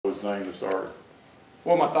was named the starter?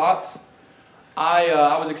 Well, my thoughts.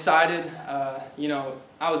 I was excited. You know,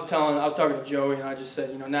 I was talking to Joey, and I just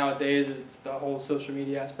said, you know, nowadays it's the whole social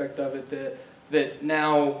media aspect of it that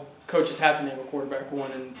now coaches have to name a quarterback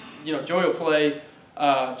one, and you know, Joey will play.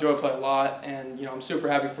 Joey will play a lot, and you know, I'm super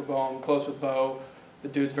happy for Bo. I'm close with Bo. The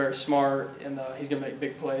dude's very smart, and he's gonna make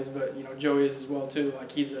big plays. But you know, Joey is as well too.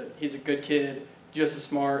 Like he's a good kid, just as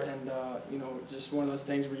smart, and you know, just one of those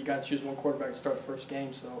things where you got to choose one quarterback to start the first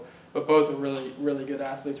game. So, but both are really good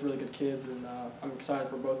athletes, really good kids, and I'm excited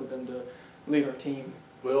for both of them to lead our team.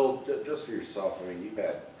 Will, just for yourself, I mean, you've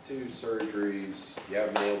had 2 surgeries. You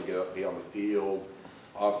haven't been able to be on the field.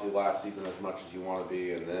 Obviously, last season as much as you want to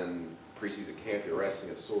be, and then preseason camp, you're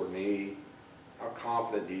resting a sore knee. How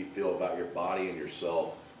confident do you feel about your body and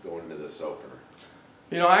yourself going into this opener?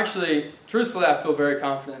 You know, actually, truthfully, I feel very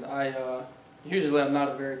confident. Usually I'm not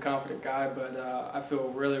a very confident guy, but I feel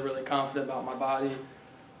really confident about my body.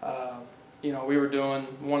 You know, we were doing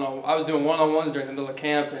I was doing one-on-ones during the middle of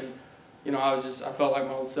camp, and you know, I felt like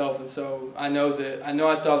my old self, and so I know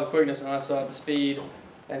I still have the quickness and I still have the speed,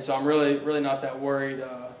 and so I'm really not that worried.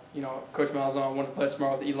 You know, Coach Malzahn wanted to play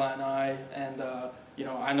tomorrow with Eli and I, and you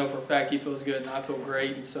know, I know for a fact he feels good and I feel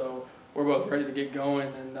great, and so we're both ready to get going,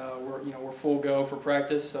 and we're full go for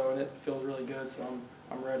practice, so it feels really good. So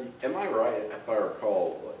I'm ready. Am I right? If I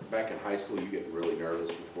recall, back in high school, you get really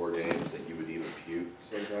nervous before games, and you would even puke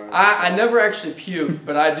sometimes. I never actually puke,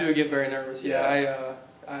 but I do get very nervous. Yeah.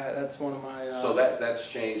 That's one of my. So that's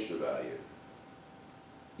changed about you.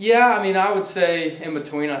 Yeah, I mean, I would say in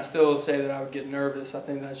between, I still say that I would get nervous. I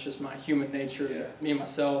think that's just my human nature, me and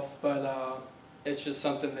myself. But it's just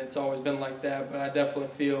something that's always been like that. But I definitely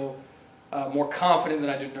feel more confident than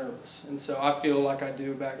I do nervous. And so I feel like I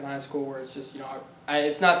do back in high school, where it's just, you know,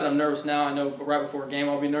 it's not that I'm nervous now. I know right before a game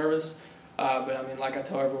I'll be nervous. But I mean, like I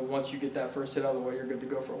tell everyone, once you get that first hit out of the way, you're good to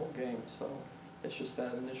go for a whole game. So it's just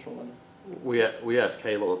that initial one. We asked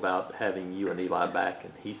Caleb about having you and Eli back,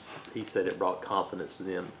 and he said it brought confidence to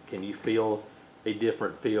them. Can you feel a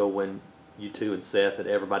different feel when you two and Seth and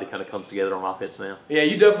everybody kind of comes together on offense now? Yeah,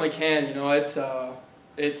 you definitely can. You know, it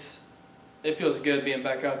feels good being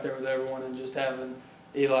back out there with everyone and just having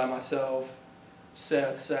Eli, myself,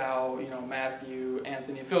 Seth, Sal, you know, Matthew,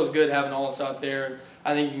 Anthony. It feels good having all of us out there, and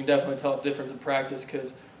I think you can definitely tell a difference in practice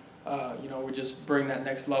because you know, we just bring that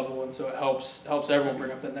next level, and so it helps everyone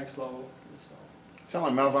bring up that next level. It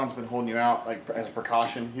sounds like Malzahn's been holding you out like as a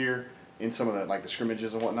precaution here in some of the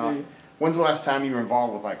scrimmages and whatnot. Yeah. When's the last time you were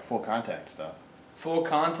involved with like full contact stuff? Full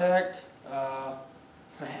contact, man.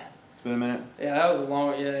 It's been a minute. Yeah, that was a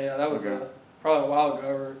long. Yeah, that was okay. Probably a while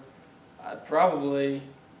ago. Probably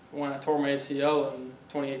when I tore my ACL in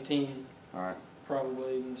 2018. All right.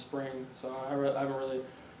 Probably in the spring. So I haven't really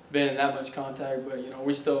been in that much contact, but you know,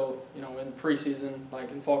 we still, you know, in preseason,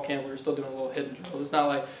 like in fall camp, we were still doing little hidden drills. It's not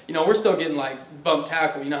like, you know, we're still getting like bump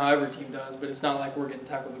tackle, you know how every team does, but it's not like we're getting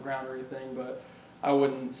tackled to the ground or anything. But I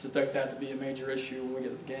wouldn't suspect that to be a major issue when we get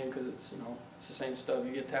to the game because it's, you know, it's the same stuff.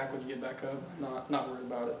 You get tackled, you get back up. Not worried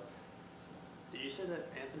about it. Did you say that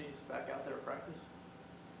Anthony's back out there at practice?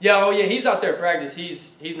 Yeah, oh yeah, he's out there at practice.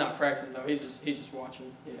 He's not practicing though. He's just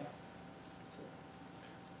watching. Yeah.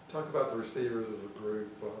 Talk about the receivers as a group.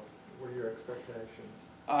 What are your expectations?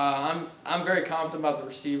 I'm very confident about the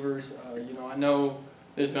receivers. You know, I know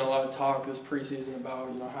there's been a lot of talk this preseason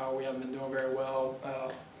about, you know, how we haven't been doing very well.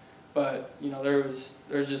 But you know, there's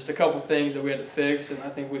just a couple things that we had to fix, and I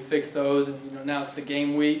think we fixed those. And you know, now it's the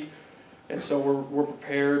game week, and so we're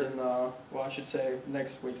prepared. And well, I should say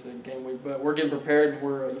next week's the game week, but we're getting prepared, and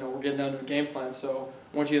we're getting down to a game plan. So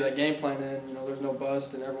once you get that game plan in, you know, there's no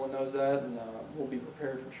bust, and everyone knows that, and we'll be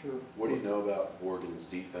prepared for sure. What do you know about Oregon's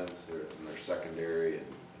defense and their secondary and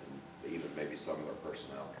even maybe some of their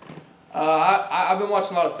personnel? I've been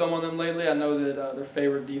watching a lot of film on them lately. I know that their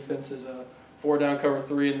favorite defense is a 4-down cover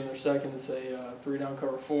 3, and then their second is a 3-down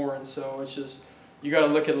cover 4. And so it's just, you got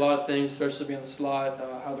to look at a lot of things, especially being the slot,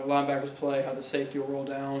 how their linebackers play, how the safety will roll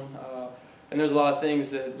down. And there's a lot of things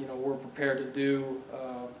that, you know, we're prepared to do,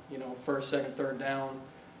 you know, first, second, third down.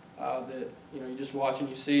 That, you know, you just watch and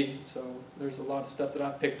you see. So there's a lot of stuff that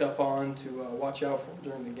I've picked up on to watch out for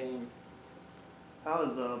during the game. How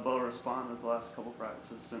has Bo responded the last couple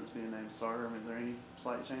practices since being named starter? I mean, is there any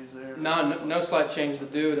slight change there? No slight change. The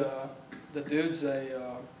dude's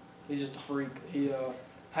he's just a freak.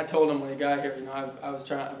 I told him when he got here, you know, I was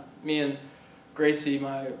trying, me and Gracie,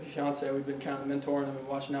 my fiance, we've been kind of mentoring him and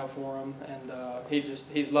watching out for him, and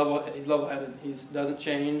he's level-headed. He doesn't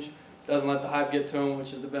change. Doesn't let the hype get to him,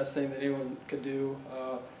 which is the best thing that anyone could do.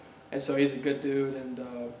 And so he's a good dude, and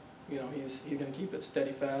you know, he's going to keep it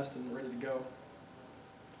steady, fast, and ready to go.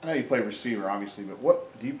 I know you play receiver, obviously, but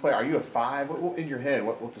what do you play? Are you a 5? What in your head?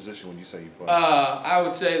 What position would you say you play? I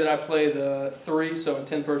would say that I play the 3, so in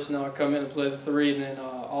 10 personnel I come in and play the 3, and then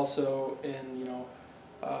also in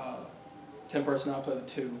 10 personnel I play the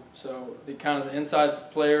 2. So the kind of the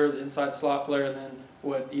inside player, the inside slot player, and then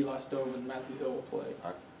what Eli Stove and Matthew Hill will play.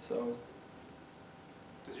 Right. So.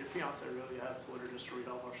 Does your fiance really have Twitter just to read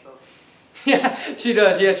all our stuff? Yeah, she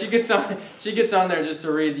does. Yeah, she gets on. She gets on there just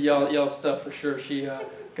to read y'all stuff for sure. She,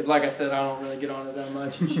 because like I said, I don't really get on it that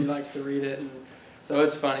much, and she likes to read it. And so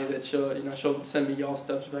it's funny that she'll send me y'all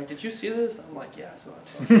stuff. She'll be like, "Did you see this?" I'm like, "Yeah, I saw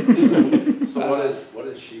it." So what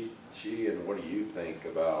is she and what do you think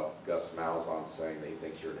about Gus Malzahn saying that he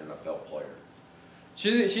thinks you're an NFL player?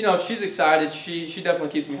 She's excited. She definitely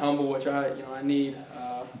keeps me humble, which I need,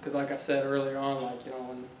 because like I said earlier on,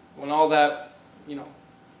 when all that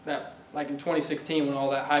that like in 2016 when all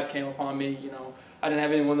that hype came upon me, I didn't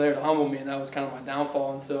have anyone there to humble me, and that was kind of my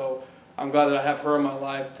downfall. And so I'm glad that I have her in my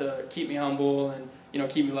life to keep me humble and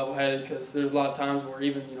keep me level-headed, because there's a lot of times where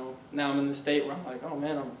even now I'm in the state where I'm like, oh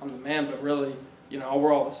man, I'm the man, but really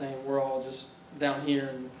we're all the same. We're all just down here,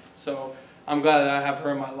 and so I'm glad that I have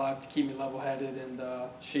her in my life to keep me level-headed, and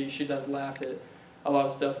she does laugh at a lot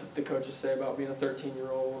of stuff that the coaches say about being a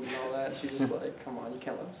 13-year-old and all that. She's just like, come on, you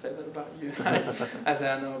can't let them say that about you. I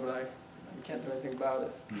said, I know, but you can't do anything about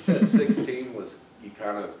it. You said 16 was, you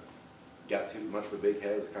kind of got too much of a big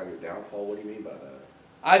head, was kind of your downfall. What do you mean by that?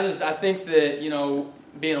 I think that,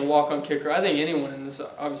 being a walk-on kicker, I think anyone in this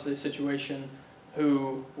obviously situation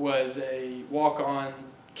who was a walk-on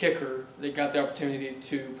kicker that got the opportunity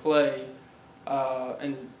to play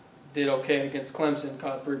and did okay against Clemson,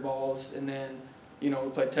 caught 3 balls, and then we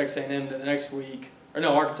played Texas A&M the next week, or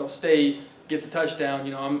no, Arkansas State gets a touchdown.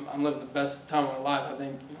 I'm living the best time of my life. I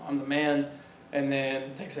think I'm the man, and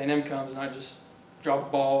then Texas A&M comes and I just drop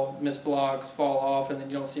a ball, miss blocks, fall off, and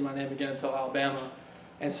then you don't see my name again until Alabama.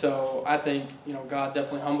 And so I think God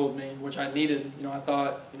definitely humbled me, which I needed. I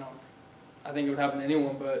thought I think it would happen to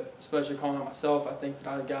anyone, but especially calling out myself, I think that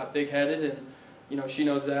I got big-headed, and she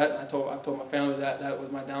knows that. And I told my family that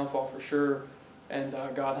was my downfall for sure, and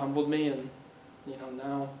God humbled me, and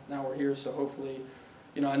now we're here. So hopefully,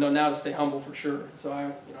 I know now to stay humble for sure. So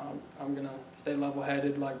I'm gonna stay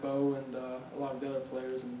level-headed like Bo and a lot of the other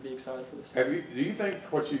players, and be excited for this season. Do you think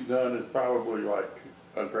what you've done is probably like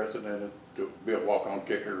unprecedented to be a walk-on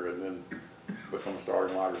kicker and then become a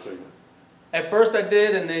starting wide receiver? At first I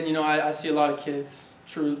did, and then I see a lot of kids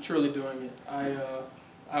truly doing it.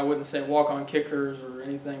 I wouldn't say walk-on kickers or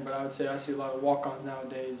anything, but I would say I see a lot of walk-ons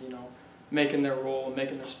nowadays, making their role and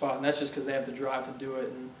making their spot, and that's just because they have the drive to do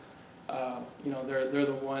it, and they're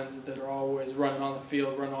the ones that are always running on the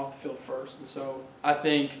field, running off the field first. And so I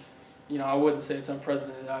think I wouldn't say it's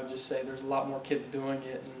unprecedented. I would just say there's a lot more kids doing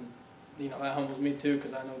it, and that humbles me too,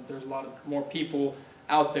 because I know that there's a lot of more people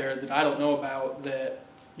out there that I don't know about that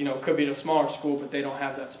could be at a smaller school, but they don't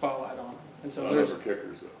have that spotlight on them. And so Those are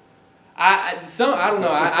kickers though. I don't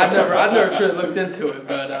know. I've never truly looked into it,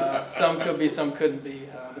 but some could be, some couldn't be.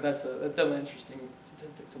 But that's definitely an interesting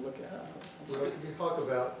statistic to look at. Well, can you talk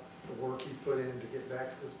about the work you put in to get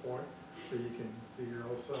back to this point, so you can be your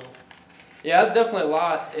old self? Yeah, it's definitely a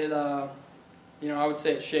lot. It I would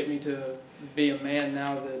say it shaped me to be a man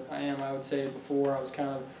now that I am. I would say before I was kind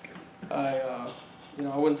of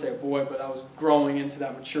I wouldn't say a boy, but I was growing into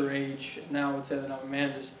that mature age. Now I would say that I'm a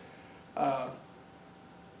man. Just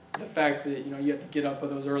the fact that you have to get up at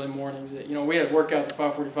those early mornings. That we had workouts at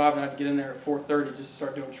 5:45, and I had to get in there at 4:30 just to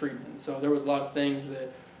start doing treatment. So there was a lot of things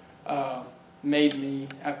that made me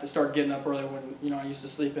have to start getting up early when I used to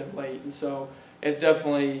sleep in late. And so it's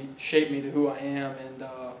definitely shaped me to who I am,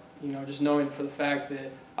 and just knowing for the fact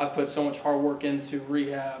that I've put so much hard work into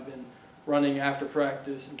rehab and running after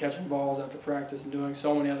practice and catching balls after practice and doing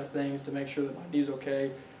so many other things to make sure that my knee's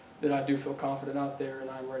okay, that I do feel confident out there and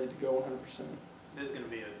I'm ready to go 100%. This is going to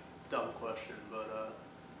be a dumb question, but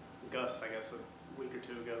Gus, I guess a week or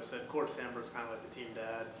two ago, said Cord Sandberg's kind of like the team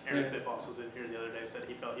dad. Aaron Sipos was in here the other day, said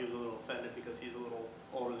he felt he was a little offended because he's a little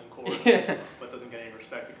older than Cord, but doesn't get any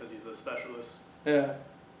respect because he's a specialist. Yeah.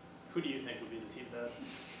 Who do you think would be the team dad?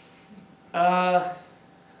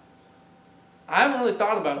 I haven't really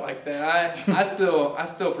thought about it like that. I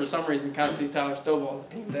still for some reason kind of see Tyler Stovall as a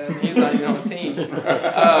team dad. He's not even on the team.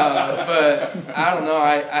 But I don't know.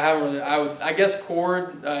 I haven't really. I guess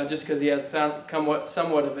Cord, just because he has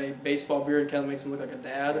somewhat of a baseball beard, kind of makes him look like a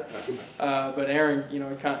dad. But Aaron, he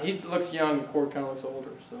looks young, and Cord kind of looks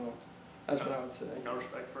older. So that's what I would say. No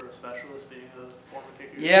respect for a specialist being a former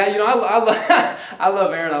kicker? Yeah, I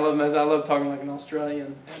love Aaron. I love him. I love talking like an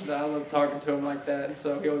Australian, and I love talking to him like that. And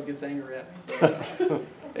so he always gets angry at me. But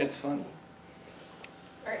it's funny.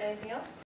 All right, anything else?